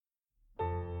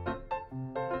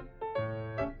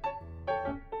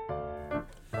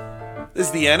This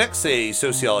is the Annex, a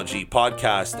sociology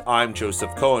podcast. I'm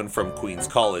Joseph Cohen from Queens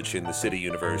College in the City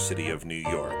University of New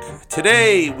York.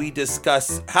 Today, we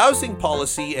discuss housing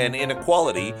policy and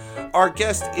inequality. Our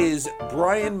guest is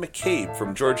Brian McCabe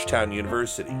from Georgetown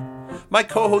University. My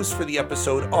co-hosts for the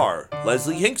episode are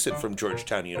Leslie Hinkson from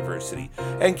Georgetown University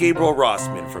and Gabriel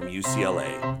Rossman from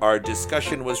UCLA. Our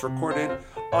discussion was recorded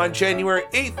on January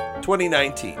 8th,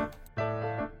 2019.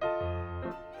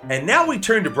 And now we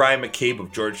turn to Brian McCabe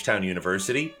of Georgetown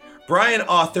University. Brian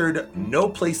authored No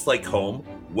Place Like Home,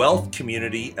 Wealth,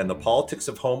 Community, and the Politics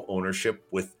of Home Ownership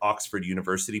with Oxford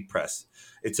University Press.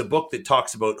 It's a book that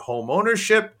talks about home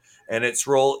ownership and its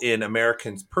role in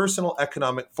Americans' personal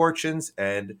economic fortunes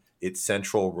and its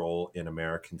central role in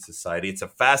American society. It's a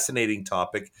fascinating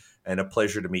topic and a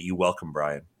pleasure to meet you. Welcome,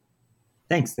 Brian.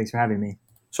 Thanks for having me.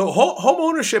 So home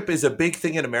ownership is a big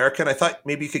thing in America, and I thought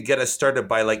maybe you could get us started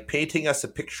by painting us a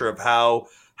picture of how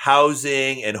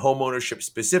housing and home ownership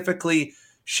specifically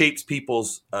shapes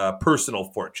people's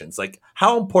personal fortunes. Like,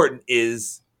 how important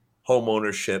is home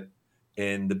ownership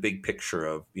in the big picture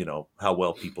of, how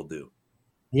well people do?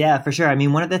 Yeah, for sure. I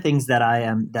mean, one of the things that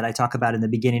I talk about in the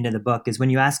beginning of the book is when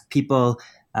you ask people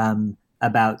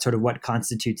about sort of what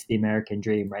constitutes the American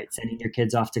dream, right? Sending your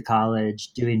kids off to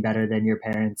college, doing better than your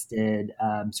parents did,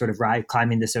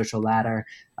 climbing the social ladder.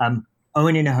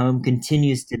 Owning a home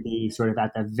continues to be sort of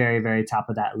at the very, very top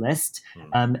of that list.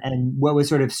 And what was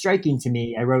sort of striking to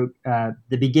me, I wrote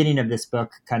the beginning of this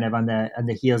book kind of on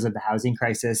the heels of the housing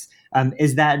crisis,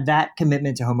 is that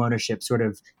commitment to home ownership sort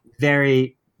of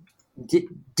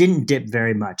didn't dip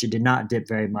very much. It did not dip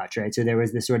very much, right? So there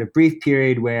was this sort of brief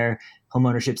period where home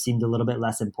ownership seemed a little bit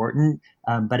less important,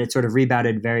 but it sort of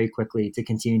rebounded very quickly to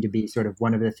continue to be sort of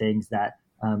one of the things that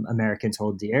Americans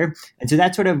hold dear. And so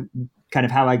that's sort of kind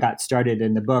of how I got started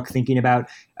in the book, thinking about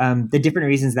the different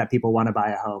reasons that people want to buy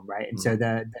a home, right? And so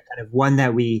the kind of one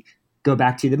that we go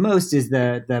back to the most is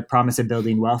the promise of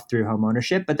building wealth through home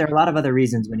ownership. But there are a lot of other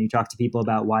reasons when you talk to people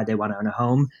about why they want to own a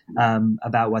home,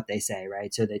 about what they say,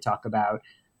 right? So they talk about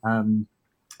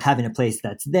having a place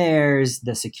that's theirs,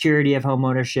 the security of home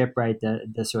ownership, right?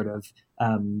 The sort of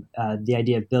the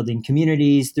idea of building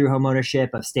communities through home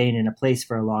ownership, of staying in a place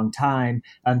for a long time.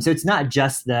 So it's not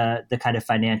just the kind of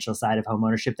financial side of home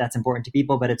ownership that's important to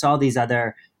people, but it's all these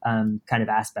other kind of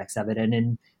aspects of it. And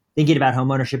in thinking about home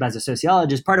ownership as a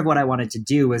sociologist, part of what I wanted to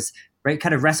do was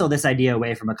kind of wrestle this idea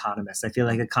away from economists. I feel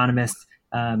like economists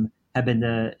have been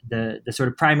the sort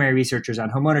of primary researchers on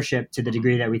home ownership to the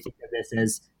degree that we think of this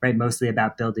as mostly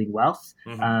about building wealth,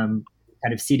 kind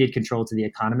of ceded control to the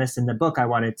economists. In the book, I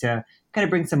wanted to kind of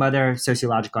bring some other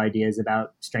sociological ideas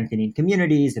about strengthening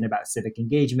communities and about civic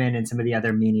engagement and some of the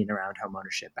other meaning around home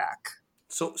ownership back.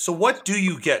 So what do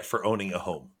you get for owning a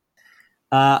home?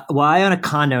 Well, I own a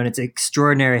condo and it's an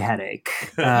extraordinary headache.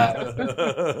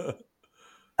 But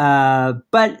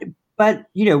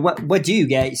what do you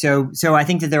get? So I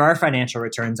think that there are financial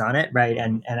returns on it, right?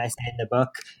 And I say in the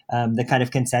book, the kind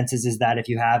of consensus is that if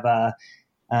you have a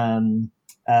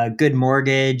good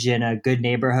mortgage in a good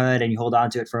neighborhood and you hold on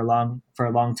to it for a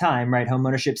long time, right? Home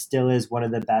ownership still is one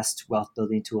of the best wealth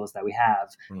building tools that we have.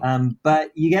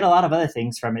 But you get a lot of other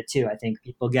things from it too. I think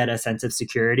people get a sense of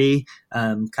security,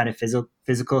 kind of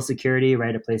physical security,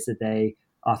 right? A place that they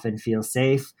often feel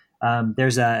safe.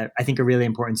 There's I think a really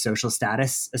important social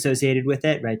status associated with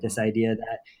it, right? This idea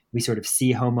that we sort of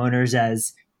see homeowners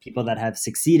as people that have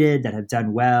succeeded, that have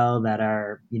done well, that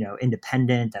are,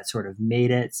 independent, that sort of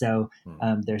made it. So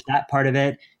there's that part of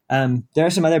it. There are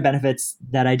some other benefits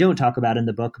that I don't talk about in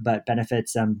the book, but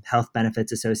benefits, health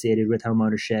benefits associated with home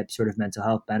ownership, sort of mental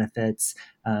health benefits,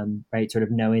 right? Sort of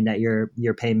knowing that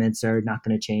your payments are not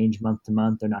going to change month to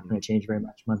month. They're not going to change very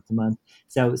much month to month.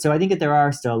 So I think that there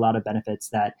are still a lot of benefits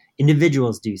that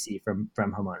individuals do see from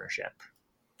home ownership.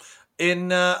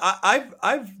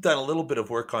 I've done a little bit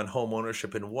of work on home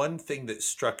ownership, and one thing that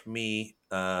struck me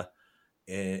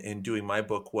in doing my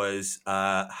book was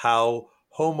how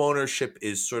home ownership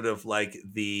is sort of like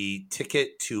the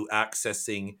ticket to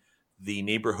accessing the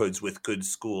neighborhoods with good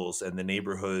schools and the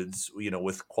neighborhoods,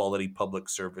 with quality public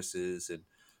services and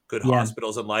good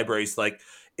hospitals and libraries. Like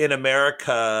in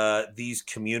America, these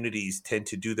communities tend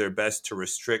to do their best to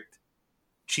restrict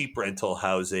cheap rental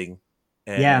housing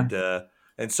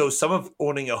and so some of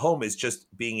owning a home is just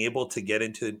being able to get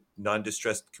into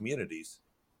non-distressed communities.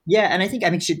 Yeah, and I think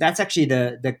that's actually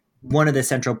the one of the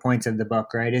central points of the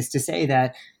book, right? Is to say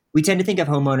that we tend to think of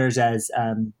homeowners as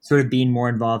sort of being more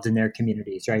involved in their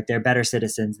communities, right? They're better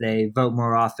citizens. They vote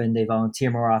more often. They volunteer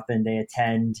more often. They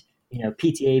attend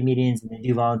PTA meetings and they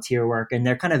do volunteer work and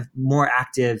they're kind of more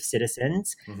active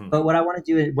citizens. Mm-hmm. But what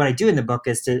I do in the book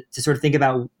is to sort of think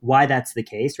about why that's the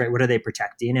case, right? What are they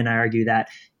protecting? And I argue that,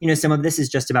 some of this is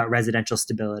just about residential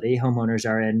stability. Homeowners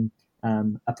are in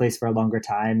a place for a longer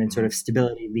time, and sort of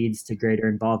stability leads to greater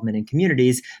involvement in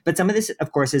communities. But some of this,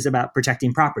 of course, is about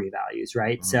protecting property values,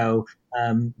 right? Mm-hmm. So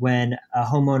when a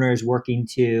homeowner is working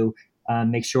to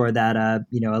make sure that a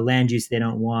land use they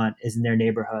don't want is in their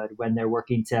neighborhood, when they're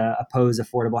working to oppose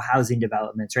affordable housing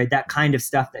developments, right? That kind of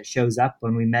stuff that shows up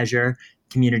when we measure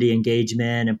community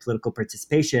engagement and political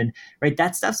participation, right?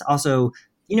 That stuff's also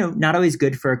not always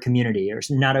good for a community, or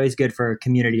not always good for a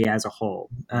community as a whole.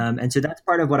 And so that's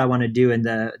part of what I want to do in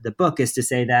the book, is to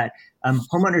say that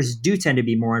homeowners do tend to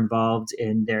be more involved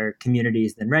in their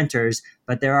communities than renters,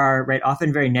 but there are, right,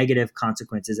 often very negative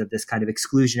consequences of this kind of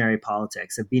exclusionary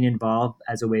politics of being involved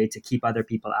as a way to keep other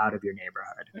people out of your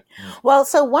neighborhood. Well,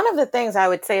 so one of the things I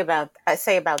would say about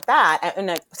that,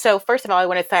 and so first of all, I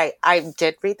want to say I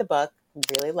did read the book,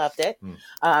 really loved it,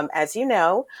 as you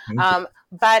know,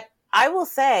 but I will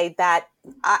say that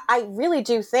I really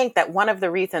do think that one of the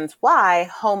reasons why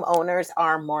homeowners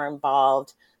are more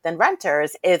involved than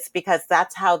renters is because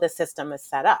that's how the system is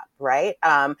set up, right?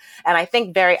 And I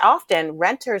think very often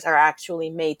renters are actually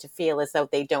made to feel as though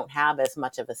they don't have as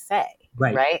much of a say,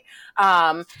 right?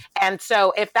 And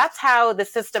so if that's how the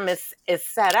system is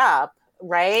set up,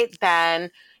 right,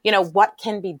 then what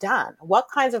can be done? What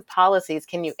kinds of policies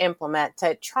can you implement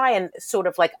to try and sort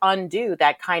of like undo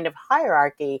that kind of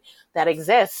hierarchy that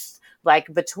exists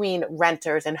like between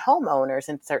renters and homeowners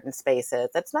in certain spaces?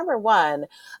 That's number one.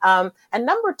 And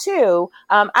number two,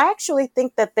 I actually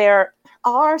think that there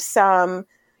are some,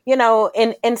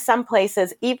 in some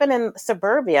places, even in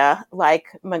suburbia, like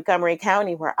Montgomery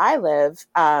County, where I live,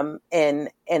 in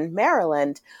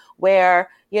Maryland, where,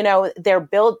 they're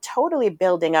totally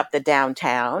building up the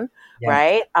downtown,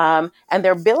 right? And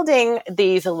they're building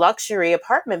these luxury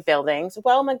apartment buildings.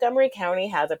 Well, Montgomery County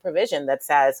has a provision that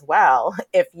says, well,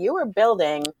 if you are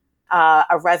building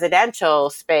a residential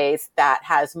space that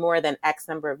has more than X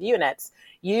number of units,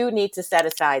 you need to set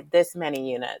aside this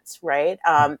many units, right?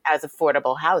 As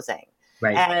affordable housing.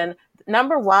 Right. And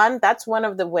number one, that's one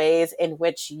of the ways in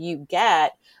which you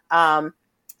get,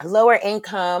 lower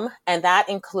income, and that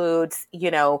includes,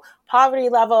 poverty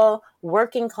level,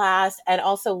 working class, and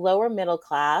also lower middle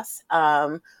class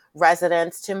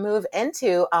residents to move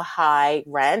into a high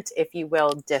rent, if you will,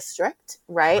 district,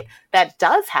 right? That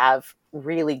does have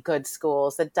really good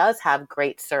schools, that does have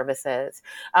great services,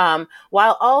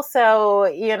 while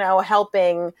also,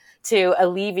 helping to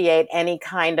alleviate any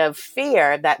kind of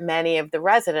fear that many of the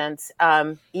residents,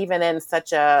 even in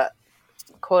such a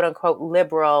quote unquote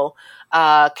liberal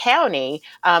county,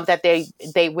 that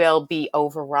they will be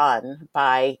overrun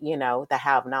by, the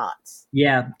have-nots.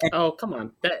 Yeah. Oh, come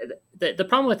on. The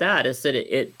problem with that is that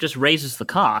it just raises the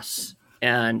costs.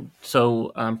 And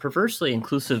so perversely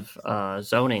inclusive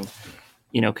zoning,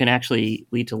 can actually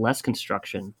lead to less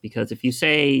construction, because if you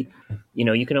say,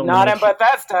 you can only... Not in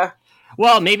Bethesda.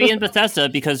 Well, maybe in Bethesda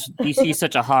because DC is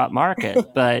such a hot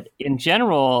market. But in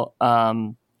general,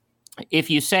 if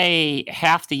you say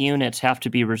half the units have to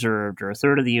be reserved, or a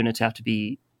third of the units have to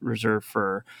be reserved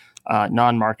for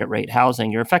non-market rate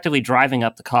housing, you're effectively driving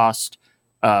up the cost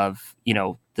of,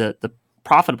 the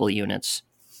profitable units,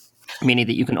 meaning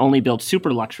that you can only build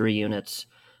super luxury units.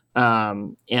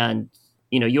 And,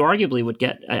 you arguably would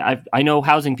get, I know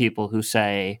housing people who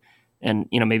say, and,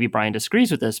 maybe Brian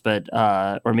disagrees with this, but,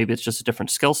 or maybe it's just a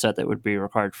different skill set that would be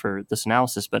required for this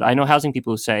analysis. But I know housing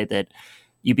people who say that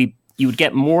you would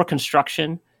get more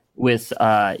construction with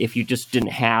if you just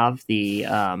didn't have the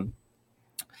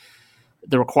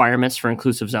requirements for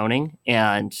inclusive zoning.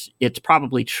 And it's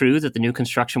probably true that the new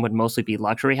construction would mostly be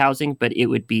luxury housing, but it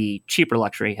would be cheaper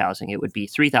luxury housing. It would be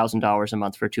 $3,000 a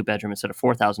month for a 2-bedroom instead of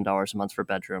 $4,000 a month for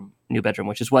new bedroom,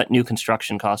 which is what new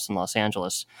construction costs in Los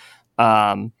Angeles.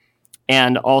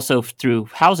 And also through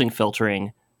housing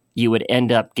filtering, you would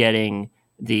end up getting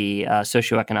the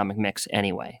socioeconomic mix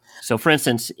anyway. So for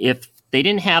instance, if they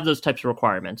didn't have those types of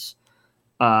requirements,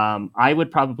 I would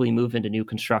probably move into new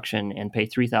construction and pay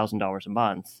 $3,000 a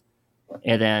month.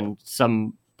 And then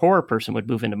some poorer person would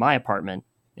move into my apartment.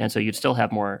 And so you'd still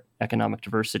have more economic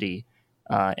diversity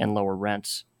and lower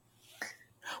rents.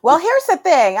 Well, here's the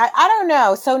thing. I don't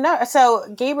know.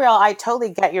 So Gabriel, I totally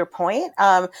get your point.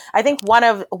 I think one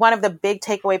of the big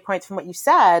takeaway points from what you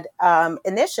said,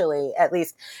 initially, at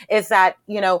least, is that,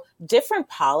 different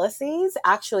policies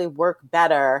actually work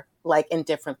better like in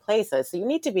different places. So you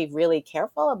need to be really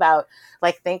careful about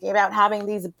like thinking about having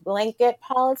these blanket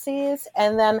policies.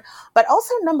 And then, but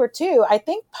also number two, I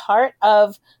think part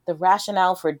of the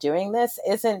rationale for doing this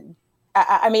isn't,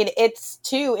 I mean, it's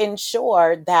to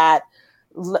ensure that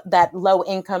low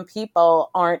income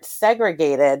people aren't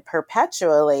segregated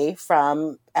perpetually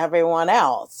from everyone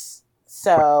else.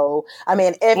 So, I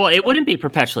mean, well, it wouldn't be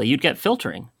perpetually. You'd get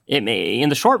filtering. It may, in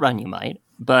the short run, you might,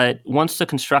 but once the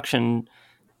construction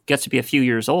gets to be a few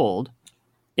years old,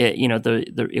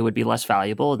 it would be less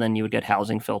valuable. Then you would get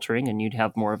housing filtering, and you'd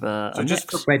have more of a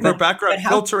just mix. for background,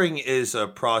 filtering is a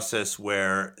process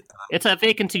where it's a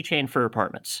vacancy chain for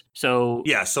apartments. So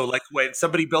yeah, so like when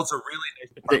somebody builds a really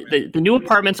nice apartment, the new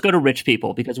apartments go to rich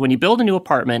people, because when you build a new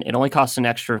apartment, it only costs an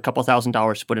extra couple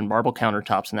 $1,000s to put in marble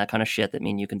countertops and that kind of shit. That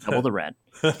mean you can double the rent.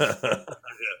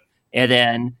 And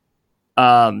then,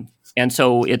 and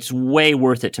so it's way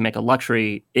worth it to make a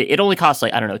luxury. It only costs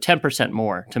like, I don't know, 10%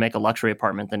 more to make a luxury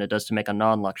apartment than it does to make a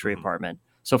non-luxury apartment.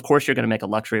 So of course you're going to make a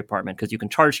luxury apartment because you can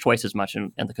charge twice as much,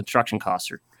 and the construction costs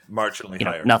are marginally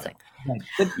higher. Nothing.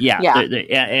 Yeah.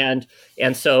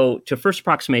 And so to first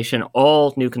approximation,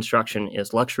 all new construction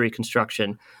is luxury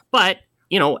construction. But,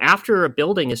 after a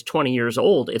building is 20 years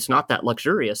old, it's not that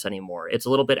luxurious anymore. It's a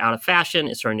little bit out of fashion.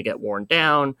 It's starting to get worn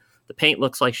down. The paint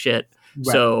looks like shit.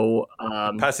 Right. So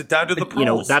pass it down to the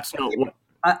pools. That's not what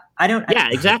I don't. Yeah,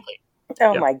 exactly.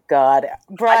 Oh my God,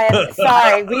 Brian.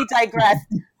 Sorry, we digress.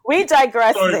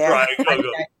 Sorry, there. Brian,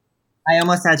 go. I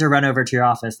almost had to run over to your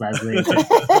office, Leslie. On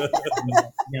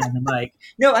the mic.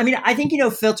 No, I mean, I think,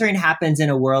 filtering happens in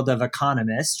a world of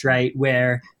economists, right?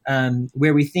 Where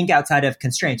we think outside of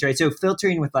constraints, right? So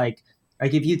filtering with like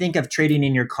if you think of trading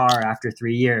in your car after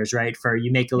 3 years, right?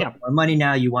 You make a little more money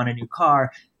now, you want a new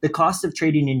car. The cost of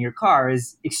trading in your car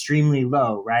is extremely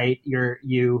low, right?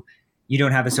 You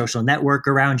don't have a social network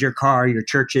around your car. Your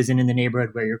church isn't in the neighborhood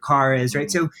where your car is, right?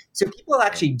 So people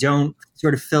actually don't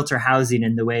sort of filter housing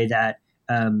in the way that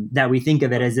we think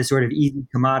of it as this sort of easy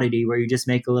commodity where you just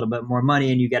make a little bit more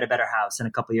money and you get a better house, and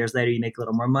a couple of years later you make a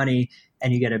little more money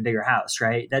and you get a bigger house,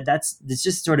 right? It's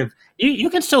just sort of you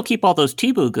can still keep all those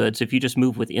Tebow goods if you just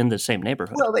move within the same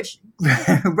neighborhood. Well,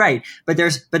 right, but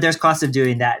there's cost of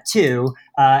doing that too,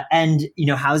 and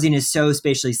housing is so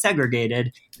spatially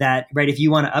segregated that if you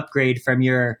want to upgrade from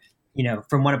your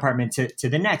from one apartment to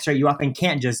the next, right, you often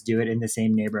can't just do it in the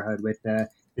same neighborhood with the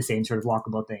same sort of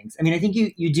walkable things. I mean, I think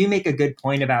you do make a good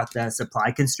point about the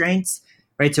supply constraints,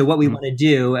 right? So what we want to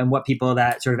do, and what people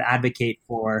that sort of advocate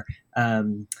for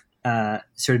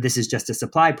sort of this is just a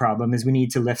supply problem, is we need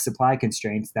to lift supply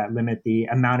constraints that limit the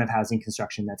amount of housing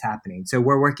construction that's happening. So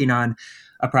we're working on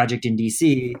a project in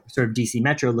DC, sort of DC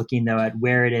Metro, looking though at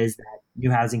where it is that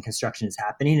new housing construction is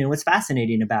happening. And what's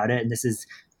fascinating about it, and this is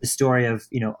the story of,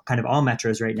 kind of all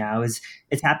metros right now, is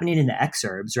it's happening in the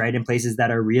exurbs, right? In places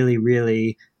that are really,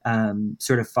 really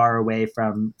sort of far away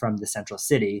from the central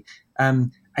city.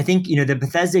 I think, the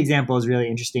Bethesda example is really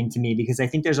interesting to me because I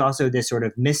think there's also this sort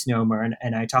of misnomer,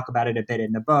 and I talk about it a bit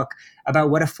in the book,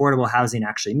 about what affordable housing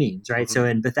actually means, right? Mm-hmm. So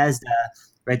in Bethesda,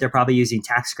 right, they're probably using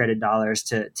tax credit dollars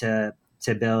to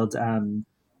build,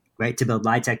 to build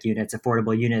LIHTC units,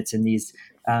 affordable units in these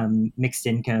mixed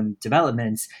income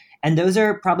developments. And those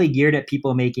are probably geared at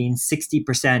people making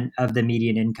 60% of the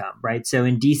median income, right? So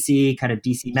in DC, kind of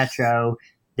DC Metro,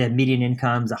 the median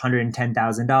income is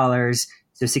 $110,000.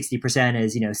 So 60%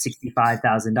 is,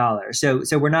 $65,000.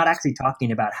 So we're not actually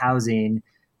talking about housing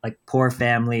like poor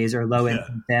families or low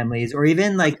income families, or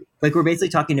even like we're basically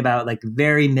talking about like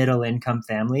very middle income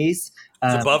families.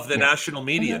 It's above the national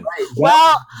median.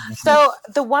 Well, so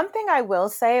the one thing I will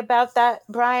say about that,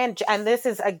 Brian, and this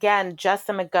is again just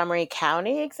the Montgomery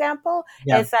County example,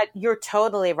 is that you're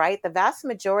totally right. The vast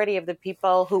majority of the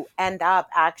people who end up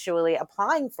actually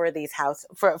applying for these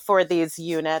for these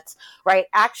units, right,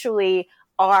 actually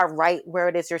are right where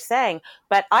it is you're saying.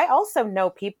 But I also know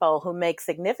people who make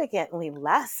significantly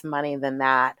less money than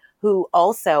that, who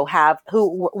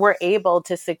were able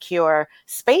to secure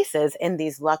spaces in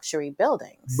these luxury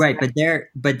buildings. Right. But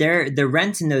the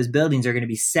rents in those buildings are going to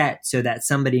be set so that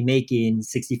somebody making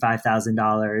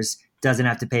 $65,000 doesn't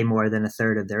have to pay more than a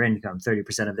third of their income,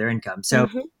 30% of their income. So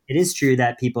It is true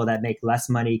that people that make less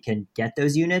money can get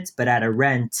those units, but at a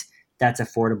rent that's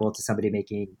affordable to somebody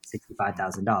making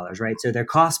 $65,000, right? So they're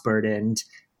cost burdened,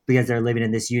 because they're living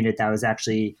in this unit that was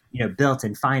actually, built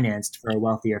and financed for a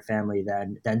wealthier family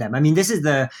than them. I mean, this is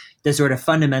the sort of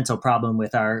fundamental problem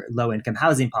with our low income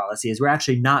housing policy is we're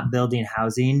actually not building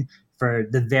housing for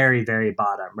the very, very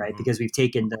bottom, right? Because we've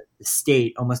taken the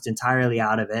state almost entirely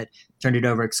out of it, turned it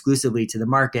over exclusively to the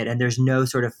market, and there's no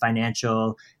sort of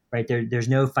financial, right? There's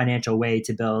no financial way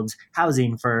to build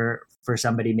housing for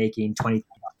somebody making 20.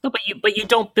 No, but you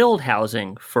don't build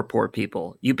housing for poor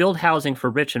people. You build housing for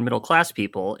rich and middle class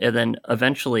people, and then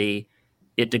eventually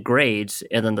it degrades,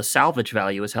 and then the salvage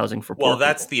value is housing for poor Well,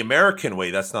 that's people. the American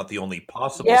way. That's not the only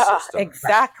possible Yeah, system.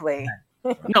 exactly.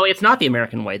 No, it's not the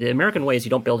American way. The American way is you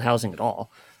don't build housing at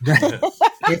all.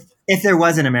 If there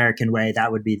was an American way,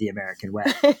 that would be the American way.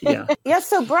 Yeah. Yeah.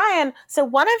 So Brian, so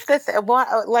one of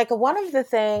the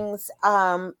things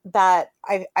that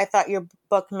I thought your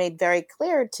book made very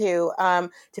clear to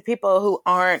people who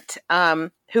aren't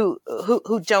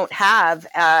who don't have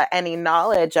any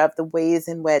knowledge of the ways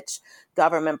in which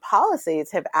government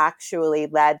policies have actually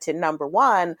led to, number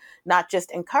one, not just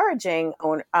encouraging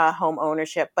home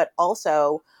ownership, but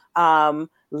also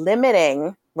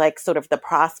limiting like sort of the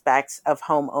prospects of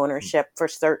home ownership for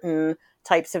certain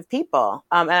types of people.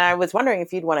 And I was wondering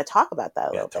if you'd want to talk about that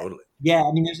a little bit. Totally. Yeah,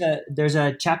 I mean, there's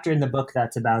a chapter in the book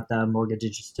that's about the mortgage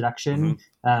interest deduction.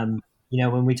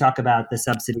 When we talk about the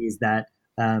subsidies that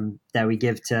we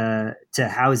give to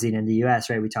housing in the U.S.,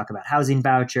 right? We talk about housing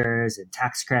vouchers and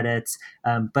tax credits,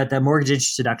 but the mortgage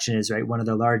interest deduction is right one of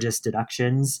the largest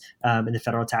deductions in the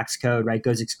federal tax code. Right,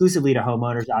 goes exclusively to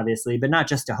homeowners, obviously, but not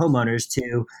just to homeowners,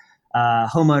 to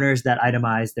homeowners that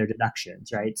itemize their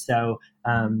deductions, right? So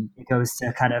it goes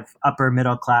to kind of upper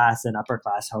middle class and upper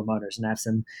class homeowners, and I have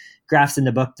some graphs in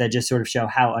the book that just sort of show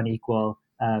how unequal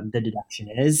the deduction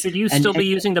is. Should you still be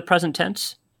using the present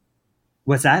tense?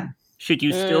 What's that? Should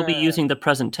you still be using the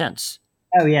present tense?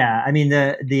 Oh yeah, I mean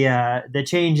the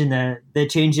change in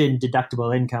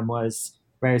deductible income was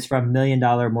right. It's from $1 million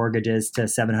mortgages to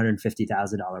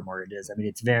 $750,000 mortgages. I mean,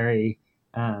 it's very.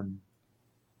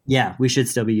 Yeah, we should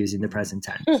still be using the present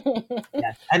tense.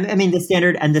 Yeah. I mean, the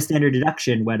standard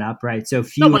deduction went up, right? So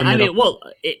fewer.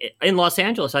 In Los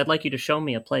Angeles, I'd like you to show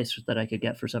me a place that I could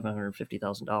get for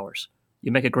 $750,000.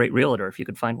 You make a great realtor if you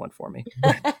could find one for me.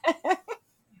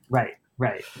 Right.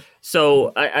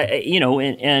 So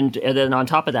and then on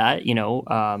top of that,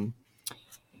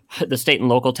 the state and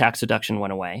local tax deduction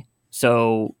went away.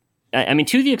 So I mean,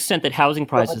 to the extent that housing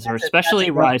prices are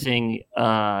especially rising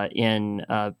in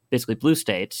basically blue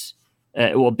states,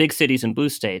 big cities and blue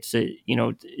states,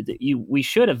 we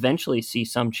should eventually see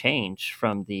some change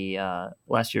from the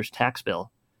last year's tax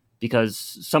bill, because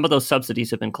some of those subsidies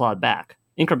have been clawed back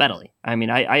incrementally. I mean,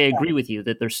 I agree with you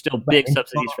that there's still big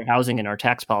subsidies for housing in our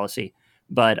tax policy,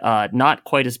 but not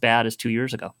quite as bad as 2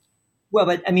 years ago. Well,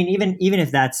 but I mean, even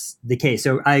if that's the case,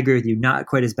 so I agree with you, not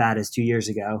quite as bad as 2 years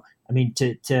ago. I mean,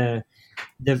 the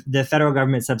federal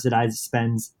government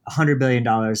spends $100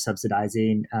 billion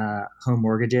subsidizing home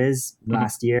mortgages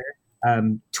last year,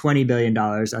 $20 billion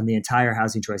on the entire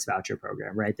housing choice voucher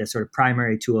program, right? The sort of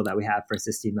primary tool that we have for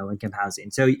assisting low income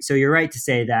housing. So you're right to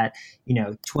say that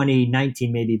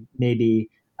 2019 maybe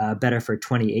better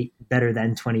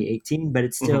than 2018, but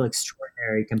it's still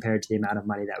extraordinary compared to the amount of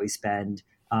money that we spend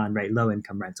on low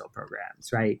income rental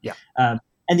programs, right? Yeah.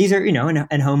 And these are, and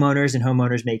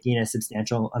homeowners making a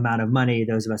substantial amount of money,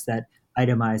 those of us that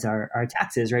itemize our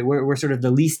taxes, right? We're sort of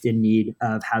the least in need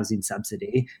of housing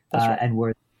subsidy, right. And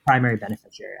we're the primary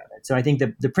beneficiary of it. So I think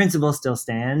the principle still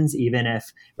stands, even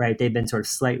if, right, they've been sort of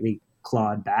slightly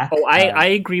clawed back. Oh, I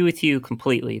agree with you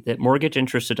completely that mortgage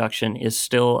interest deduction is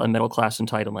still a middle class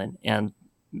entitlement. And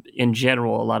in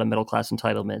general, a lot of middle class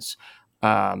entitlements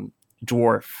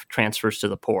dwarf transfers to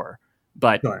the poor.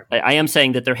 But sure. I am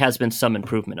saying that there has been some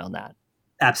improvement on that.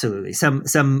 Absolutely.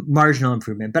 Some marginal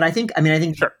improvement. But I think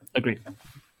sure, agreed.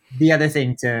 The other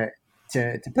thing to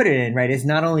put it in, right, is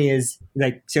not only is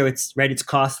it's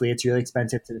costly, it's really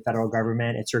expensive to the federal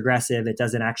government, it's regressive, it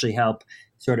doesn't actually help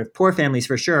sort of poor families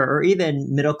for sure, or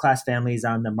even middle class families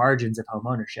on the margins of home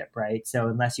ownership, right? So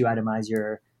unless you itemize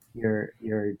your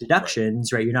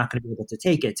deductions, right, you're not going to be able to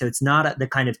take it. So it's not the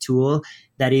kind of tool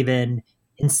that even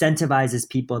incentivizes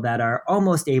people that are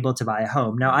almost able to buy a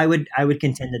home. Now, I would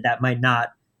contend that might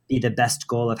not be the best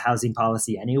goal of housing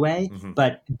policy anyway.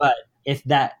 But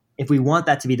if we want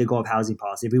that to be the goal of housing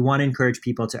policy, if we want to encourage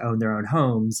people to own their own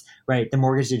homes, right, the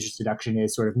mortgage interest deduction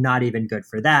is sort of not even good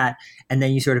for that. And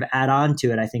then you sort of add on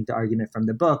to it, I think, the argument from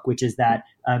the book, which is that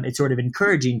it's sort of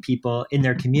encouraging people in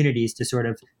their communities to sort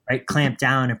of clamp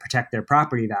down and protect their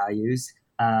property values,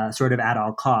 sort of at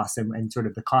all costs, and sort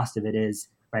of the cost of it is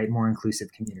more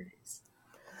inclusive communities.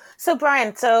 So, Brian,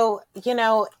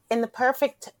 in the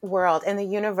perfect world, in the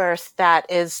universe that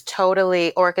is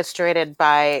totally orchestrated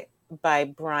by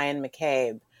Brian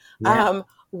McCabe, Yeah.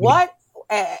 what,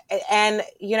 and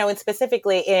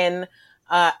specifically in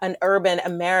an urban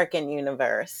American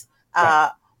universe, Right.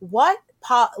 what,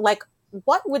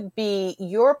 what would be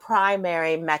your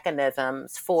primary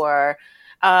mechanisms for,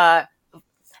 uh,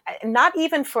 not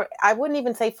even for, I wouldn't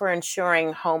even say for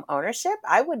ensuring home ownership.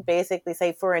 I would basically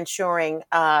say for ensuring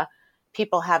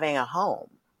people having a home.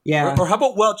 Yeah. Or how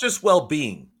about just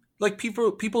well-being, like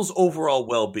people's overall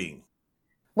well-being.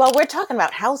 Well, we're talking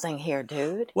about housing here,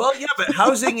 dude. Well, yeah, but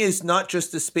housing is not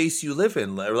just the space you live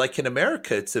in. Like in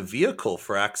America, it's a vehicle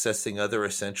for accessing other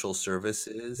essential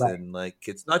services, Right. and like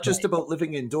it's not just Right. about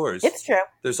living indoors. It's true.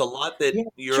 There's a lot that Yeah.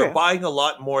 you're True. buying, a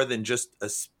lot more than just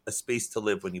a space to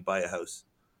live when you buy a house.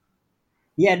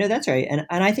 Yeah, no, that's right. And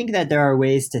I think that there are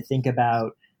ways to think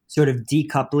about sort of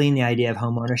decoupling the idea of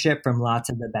home ownership from lots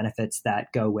of the benefits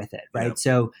that go with it, right? Yeah.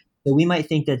 So we might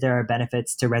think that there are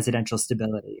benefits to residential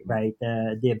stability, right?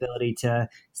 The ability to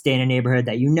stay in a neighborhood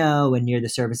that you know and near the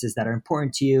services that are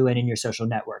important to you and in your social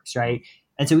networks, right?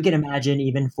 And so we can imagine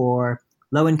even for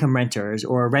low income renters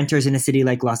or renters in a city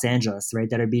like Los Angeles, right,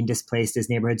 that are being displaced as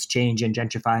neighborhoods change and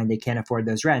gentrify and they can't afford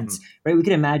those rents, right? We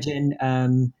can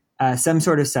imagine some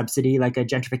sort of subsidy, like a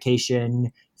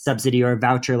gentrification subsidy or a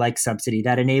voucher-like subsidy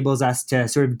that enables us to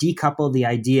sort of decouple the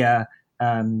idea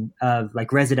of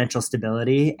like residential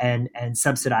stability and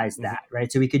subsidize that,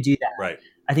 right? So we could do that. Right.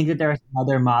 I think that there are some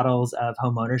other models of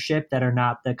home ownership that are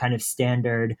not the kind of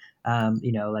standard,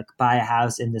 like buy a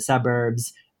house in the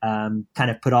suburbs, kind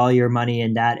of put all your money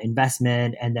in that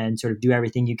investment and then sort of do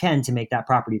everything you can to make that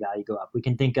property value go up. We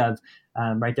can think of,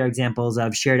 there are examples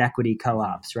of shared equity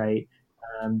co-ops, right?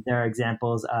 There are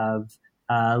examples of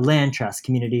land trust,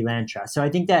 community land trust. So I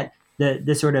think that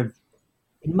the sort of,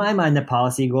 in my mind, the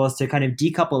policy goal is to kind of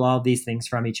decouple all of these things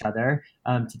from each other,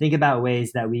 to think about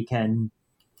ways that we can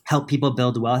help people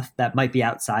build wealth that might be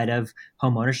outside of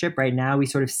home ownership. Right now, we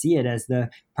sort of see it as the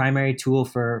primary tool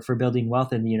for building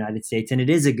wealth in the United States. And it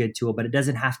is a good tool, but it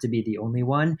doesn't have to be the only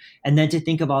one. And then to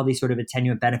think of all these sort of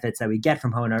attenuate benefits that we get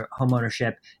from home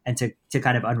ownership and to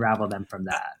kind of unravel them from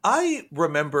that. I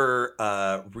remember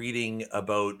reading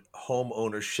about home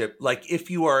ownership. Like if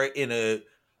you are in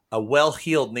a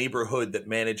well-heeled neighborhood that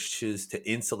manages to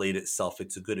insulate itself,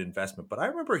 it's a good investment. But I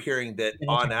remember hearing that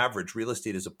on average, real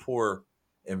estate is a poor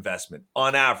investment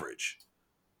on average.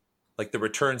 Like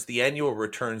the annual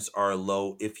returns are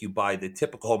low if you buy the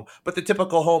typical home, but the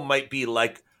typical home might be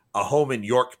like a home in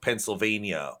York,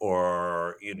 Pennsylvania,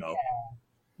 or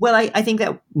Well, I think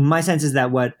that my sense is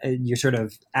that what your sort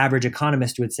of average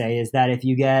economist would say is that if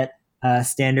you get a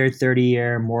standard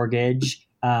 30-year mortgage,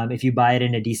 if you buy it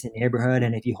in a decent neighborhood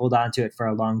and if you hold on to it for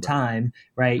a long time,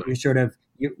 right, you're sort of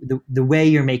the way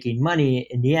you're making money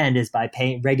in the end is by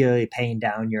regularly paying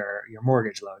down your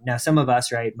mortgage loan. Now, some of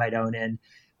us, right, might own in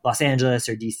Los Angeles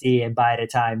or DC and buy at a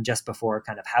time just before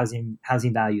kind of housing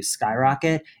values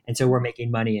skyrocket. And so we're making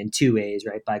money in two ways,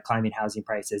 right? By climbing housing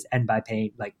prices and by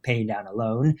paying down a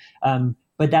loan.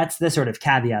 But that's the sort of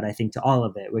caveat, I think, to all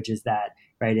of it, which is that,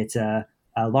 right, it's a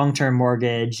long-term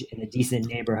mortgage in a decent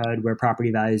neighborhood where property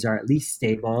values are at least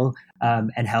stable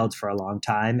and held for a long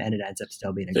time, and it ends up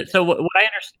still being a good. So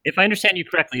if I understand you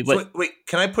correctly, wait,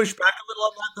 can I push back a little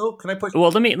on that though? Can I push?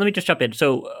 Well, let me just jump in.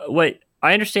 So what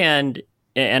I understand,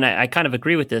 and I kind of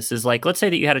agree with this, is like, let's say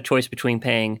that you had a choice between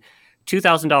paying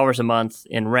 $2,000 a month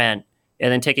in rent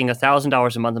and then taking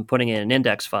 $1,000 a month and putting it in an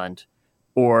index fund,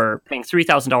 or paying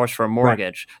 $3,000 for a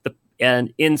mortgage. Right.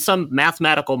 And in some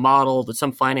mathematical model that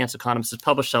some finance economist has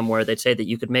published somewhere, they'd say that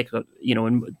you could make,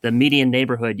 in the median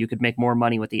neighborhood, you could make more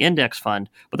money with the index fund.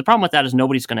 But the problem with that is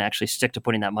nobody's going to actually stick to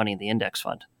putting that money in the index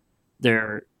fund.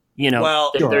 There's going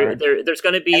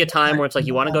to be a time where it's like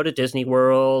you want to go to Disney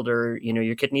World or,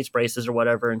 your kid needs braces or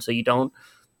whatever. And so you don't,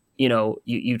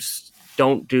 you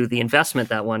don't do the investment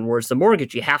that one. Whereas the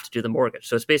mortgage, you have to do the mortgage.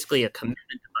 So it's basically a commitment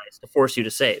device to force you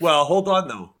to save. Well, hold on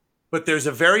though. But there's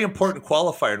a very important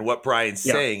qualifier in what Brian's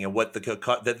saying and what that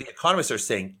the economists are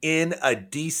saying. In a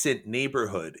decent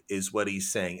neighborhood is what he's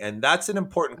saying. And that's an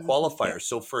important qualifier. Yeah.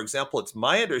 So, for example, it's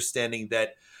my understanding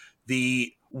that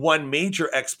the one major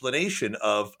explanation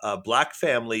of Black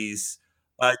families'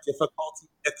 difficulty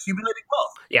accumulating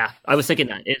wealth. Yeah, I was thinking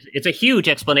that. It's a huge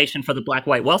explanation for the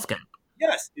Black-white wealth gap.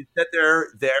 Yes, it's that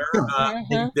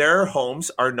their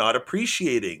homes are not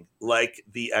appreciating like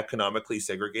the economically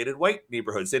segregated white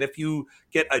neighborhoods. And if you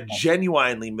get a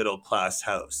genuinely middle class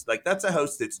house, like that's a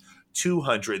house that's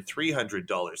 $200,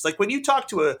 $300. Like when you talk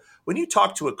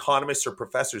to economists or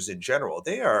professors in general,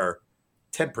 they are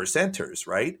 10%ers,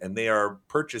 right? And they are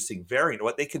purchasing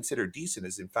what they consider decent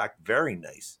is in fact very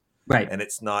nice. Right. And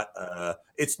it's not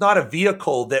a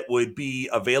vehicle that would be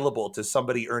available to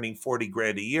somebody earning 40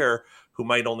 grand a year who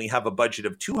might only have a budget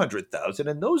of 200,000.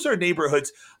 And those are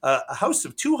neighborhoods. A house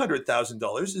of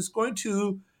 $200,000 is going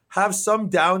to have some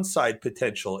downside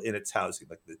potential in its housing.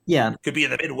 It could be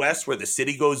in the Midwest where the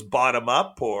city goes bottom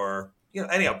up, or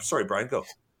anyhow. Sorry, Brian, go.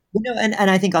 And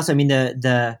I think also, I mean,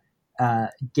 the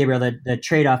Gabriel, the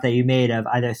trade-off that you made of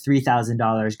either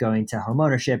 $3,000 going to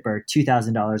homeownership or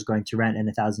 $2,000 going to rent and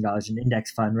 $1,000 in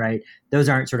index fund, right? Those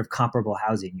aren't sort of comparable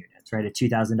housing units, right? A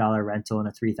 $2,000 rental and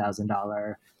a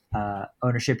 $3,000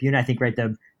 ownership unit. I think, right,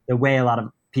 the way a lot of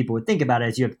people would think about it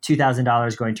is you have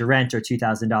 $2,000 going to rent or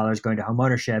 $2,000 going to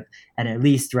homeownership, and at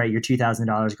least, right, your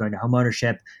 $2,000 going to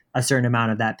homeownership, a certain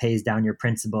amount of that pays down your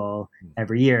principal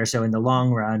every year. So in the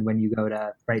long run, when you go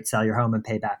to sell your home and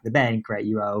pay back the bank, right,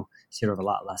 you owe sort of a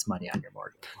lot less money on your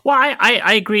mortgage. Well,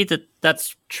 I agree that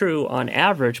that's true on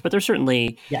average, but there's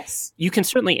certainly, yes, you can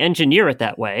certainly engineer it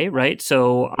that way, right?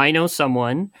 So I know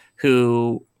someone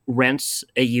who rents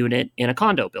a unit in a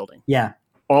condo building. Yeah.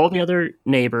 All the other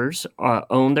neighbors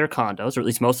own their condos, or at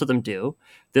least most of them do.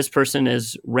 This person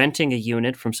is renting a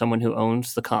unit from someone who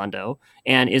owns the condo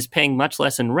and is paying much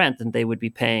less in rent than they would be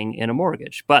paying in a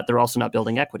mortgage, but they're also not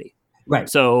building equity. Right.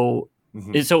 So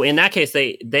in that case,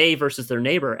 they versus their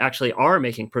neighbor actually are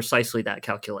making precisely that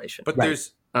calculation. But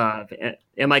there's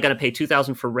am I going to pay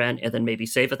 $2,000 for rent and then maybe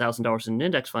save $1,000 in an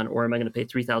index fund, or am I going to pay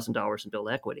 $3,000 and build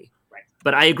equity? Right.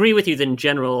 But I agree with you that in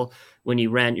general, when you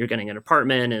rent, you're getting an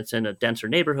apartment, it's in a denser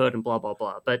neighborhood, and blah blah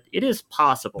blah. But it is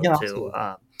possible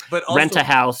to rent a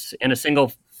house in a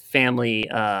single family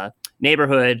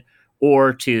neighborhood,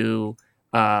 or to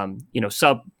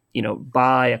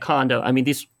buy a condo. I mean,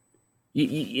 these.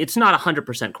 It's not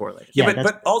 100% correlated. Yeah,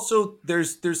 but also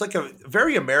there's like a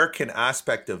very American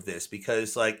aspect of this,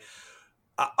 because like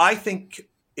I think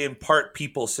in part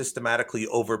people systematically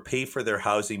overpay for their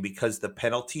housing because the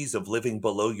penalties of living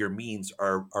below your means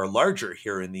are larger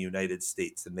here in the United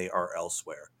States than they are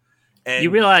elsewhere. And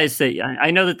you realize that I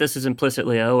know that this is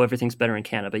implicitly, everything's better in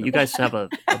Canada, but you guys have a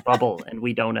bubble and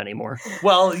we don't anymore.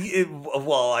 Well,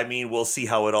 I mean, we'll see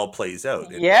how it all plays out.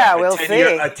 Yeah, we'll see.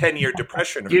 A 10-year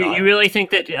depression. You really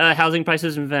think that housing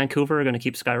prices in Vancouver are going to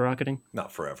keep skyrocketing?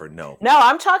 Not forever, no. No,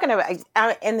 I'm talking about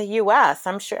in the U.S.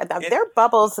 I'm sure there are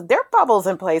bubbles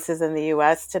in places in the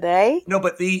U.S. today. No,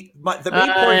 but the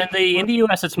main point in the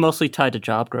U.S. it's mostly tied to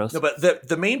job growth. No, but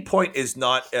the main point is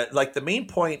not the main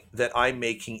point that I'm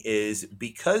making is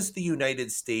because the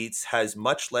United States has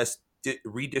much less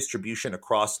redistribution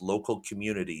across local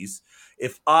communities.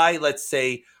 If I, let's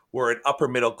say, were an upper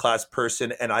middle class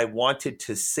person and I wanted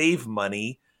to save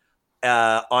money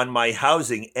on my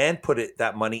housing and put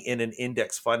that money in an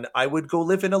index fund, I would go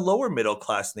live in a lower middle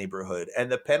class neighborhood,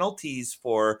 and the penalties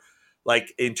for,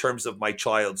 like, in terms of my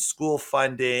child's school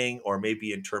funding or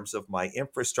maybe in terms of my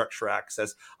infrastructure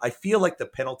access, I feel like the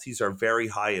penalties are very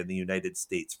high in the United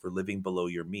States for living below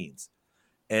your means.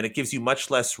 And it gives you much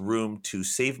less room to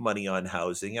save money on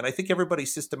housing. And I think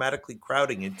everybody's systematically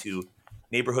crowding into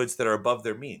neighborhoods that are above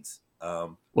their means.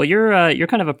 Well, you're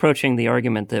kind of approaching the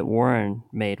argument that Warren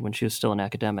made when she was still an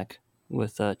academic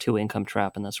with two-income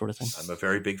trap and that sort of thing. I'm a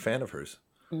very big fan of hers.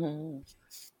 Mm-hmm.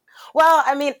 Well,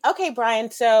 I mean, okay,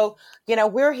 Brian. So,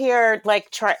 we're here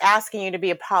asking you to be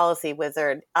a policy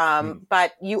wizard,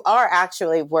 but you are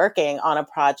actually working on a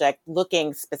project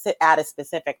looking at a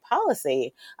specific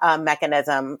policy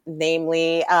mechanism,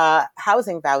 namely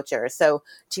housing vouchers. So,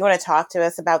 do you want to talk to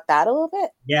us about that a little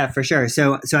bit? Yeah, for sure.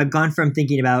 So I've gone from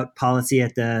thinking about policy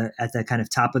at the kind of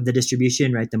top of the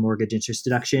distribution, right, the mortgage interest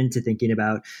deduction, to thinking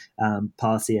about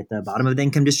policy at the bottom of the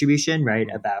income distribution, right,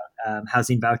 about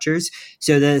housing vouchers.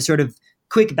 So the sort of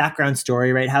quick background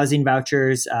story, right? Housing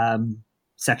vouchers,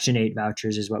 Section 8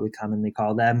 vouchers is what we commonly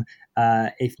call them.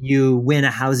 If you win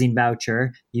a housing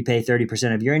voucher, you pay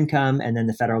 30% of your income, and then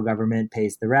the federal government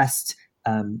pays the rest,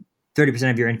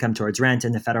 30% of your income towards rent,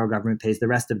 and the federal government pays the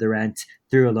rest of the rent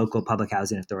through a local public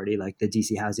housing authority, like the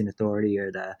DC Housing Authority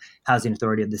or the Housing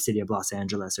Authority of the City of Los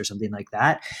Angeles or something like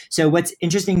that. So what's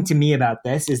interesting to me about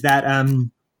this is that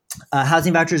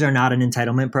housing vouchers are not an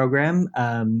entitlement program.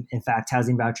 In fact,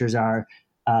 housing vouchers are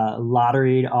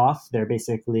lotteried off. They're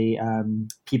basically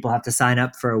people have to sign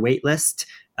up for a wait list,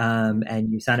 and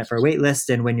you sign up for a wait list.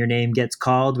 And when your name gets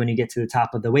called, when you get to the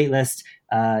top of the wait list,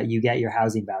 you get your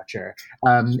housing voucher.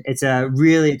 It's a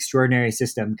really extraordinary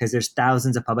system because there's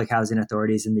thousands of public housing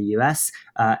authorities in the U.S.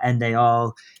 And they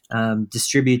all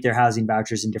distribute their housing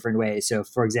vouchers in different ways. So,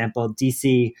 for example,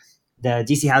 the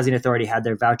DC Housing Authority had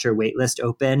their voucher wait list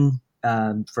open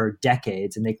for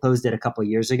decades, and they closed it a couple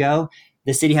years ago.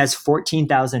 The city has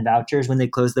 14,000 vouchers. When they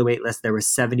closed the wait list, there were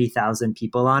 70,000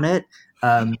 people on it.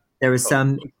 There was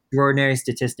some extraordinary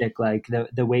statistic, like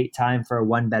the wait time for a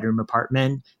 1-bedroom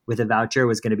apartment with a voucher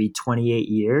was going to be 28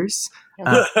 years.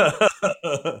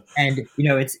 And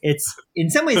it's in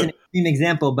some ways an extreme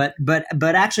example, but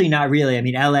actually not really. I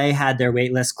mean, LA had their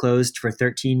wait list closed for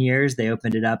 13 years. They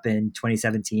opened it up in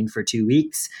 2017 for 2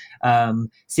 weeks.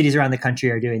 Cities around the country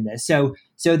are doing this. So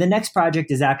the next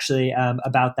project is actually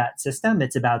about that system.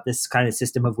 It's about this kind of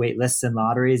system of wait lists and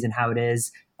lotteries and how it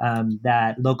is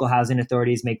that local housing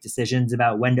authorities make decisions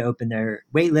about when to open their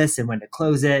wait list and when to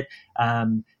close it.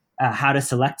 How to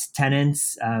select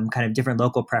tenants, kind of different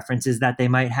local preferences that they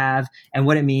might have, and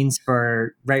what it means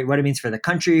for the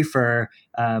country, for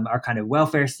our kind of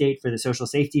welfare state, for the social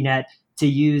safety net, to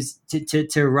use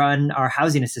to run our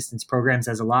housing assistance programs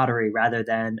as a lottery rather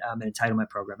than an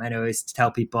entitlement program. I always tell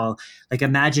people, like,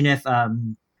 imagine if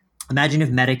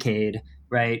Medicaid,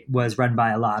 right, was run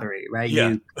by a lottery, right? Yeah.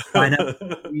 You sign up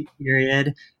for a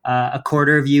period, a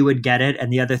quarter of you would get it,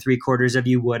 and the other 3/4 of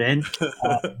you wouldn't.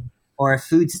 Or if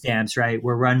food stamps, right,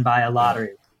 were run by a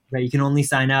lottery, right? You can only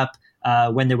sign up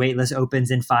when the wait list opens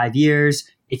in 5 years.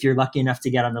 If you're lucky enough to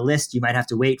get on the list, you might have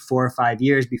to wait 4 or 5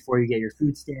 years before you get your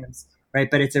food stamps, right?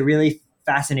 But it's a really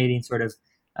fascinating sort of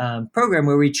program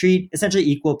where we treat essentially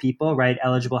equal people, right,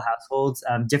 eligible households,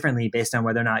 differently based on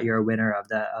whether or not you're a winner of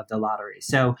the lottery.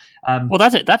 So, well,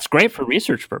 that's great for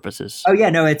research purposes. Oh yeah,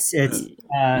 no, it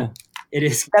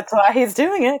is. That's why he's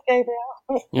doing it,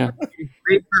 Gabriel. Yeah, it's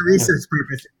great for research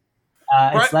purposes.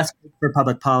 It's less good for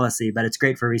public policy, but it's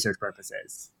great for research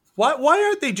purposes. Why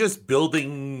aren't they just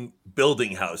building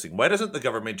housing? Why doesn't the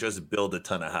government just build a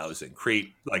ton of housing,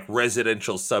 create like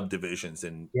residential subdivisions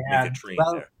and make a train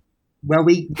there? Well,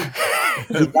 you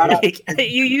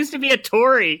used to be a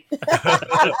Tory. No,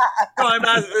 I'm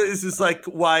not. This is like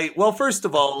why? Well, first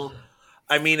of all,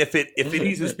 I mean, if it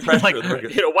eases pressure,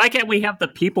 why can't we have the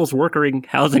People's Working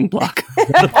Housing Block?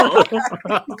 Well,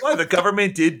 the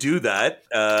government did do that.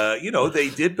 They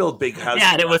did build big houses.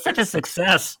 Yeah, and it was such a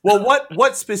success. Well,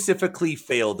 what specifically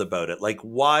failed about it? Like,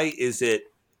 why is it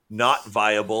not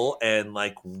viable? And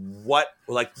what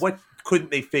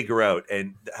couldn't they figure out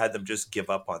and had them just give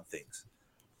up on things?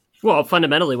 Well,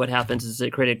 fundamentally, what happens is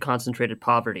it created concentrated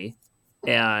poverty.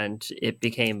 And it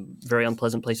became very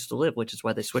unpleasant places to live, which is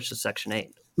why they switched to Section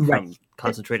 8 from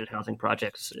concentrated housing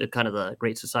projects, kind of the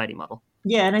Great Society model.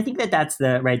 Yeah, and I think that's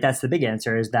the big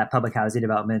answer, is that public housing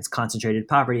developments concentrated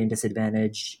poverty and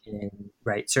disadvantage in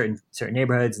certain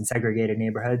neighborhoods and segregated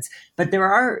neighborhoods. But there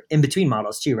are in between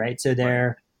models too, right? So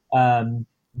there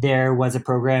was a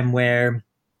program where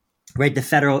the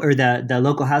federal or the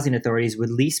local housing authorities would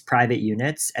lease private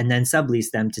units and then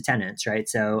sublease them to tenants, right?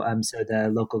 So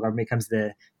the local government becomes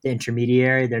the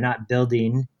intermediary. They're not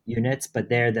building units, but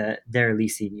they're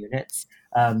leasing units.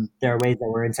 There are ways that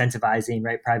we're incentivizing,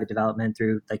 right, private development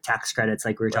through like tax credits,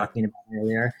 like we were talking about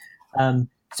earlier.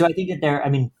 So I think that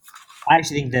I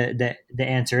actually think the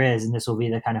answer is, and this will be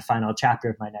the kind of final chapter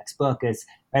of my next book, is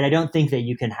right. I don't think that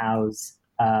you can house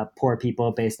poor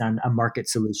people based on a market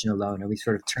solution alone, and we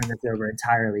sort of turn this over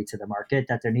entirely to the market.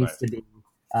 That there needs to be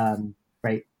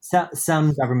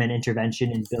some government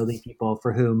intervention in building people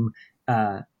for whom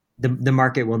the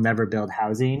market will never build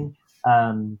housing.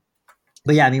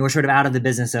 But yeah, I mean, we're sort of out of the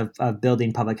business of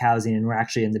building public housing, and we're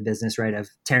actually in the business, right, of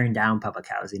tearing down public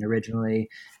housing. Originally,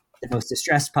 the most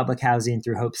distressed public housing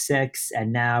through Hope 6,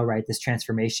 and now, right, this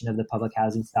transformation of the public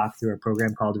housing stock through a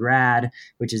program called RAD,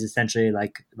 which is essentially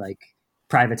like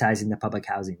privatizing the public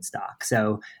housing stock.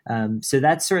 So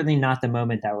that's certainly not the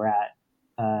moment that we're at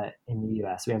in the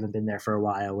U.S. We haven't been there for a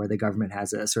while, where the government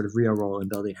has a sort of real role in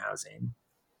building housing.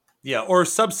 Yeah, or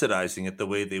subsidizing it the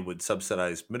way they would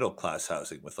subsidize middle class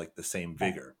housing with like the same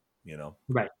vigor,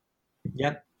 Right.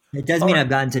 Yep. It does mean I've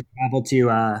gotten to travel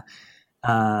to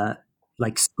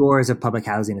like scores of public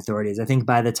housing authorities. I think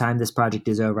by the time this project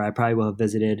is over, I probably will have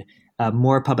visited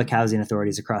more public housing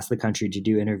authorities across the country to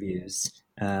do interviews.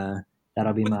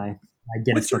 That'll be my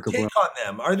Guinness Book of World. What's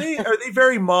your take on them? Are they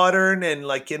very modern and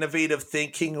like innovative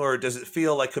thinking, or does it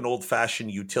feel like an old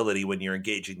fashioned utility when you're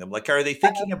engaging them? Like, are they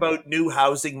thinking about new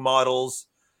housing models?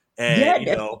 And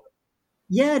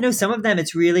no, some of them,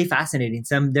 it's really fascinating.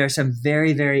 There's some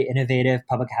very, very innovative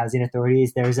public housing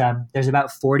authorities. There's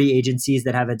about 40 agencies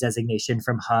that have a designation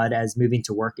from HUD as moving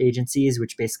to work agencies,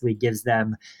 which basically gives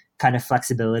them kind of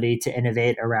flexibility to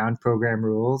innovate around program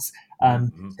rules. So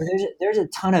there's a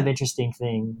ton of interesting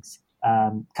things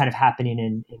kind of happening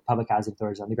in public housing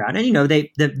authorities on the ground. And,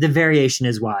 the variation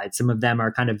is wide. Some of them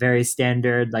are kind of very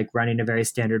standard, like running a very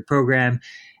standard program.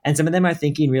 And some of them are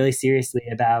thinking really seriously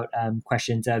about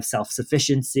questions of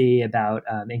self-sufficiency, about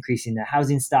increasing the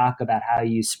housing stock, about how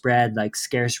you spread like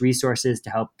scarce resources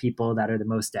to help people that are the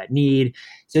most at need.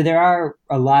 So there are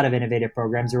a lot of innovative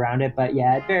programs around it, but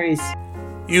yeah, it varies.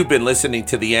 You've been listening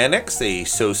to The Annex, a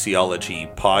sociology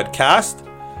podcast.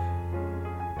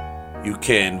 You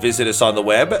can visit us on the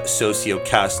web,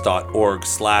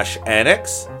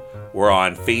 sociocast.org/annex. We're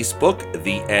on Facebook,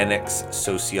 The Annex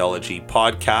Sociology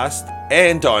Podcast,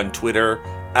 and on Twitter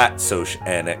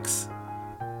 @SocAnnex.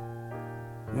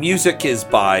 Music is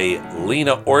by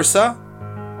Lena Orsa.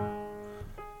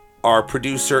 Our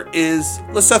producer is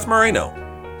Liseth Moreno.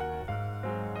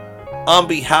 On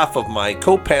behalf of my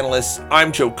co-panelists,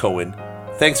 I'm Joe Cohen.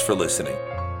 Thanks for listening.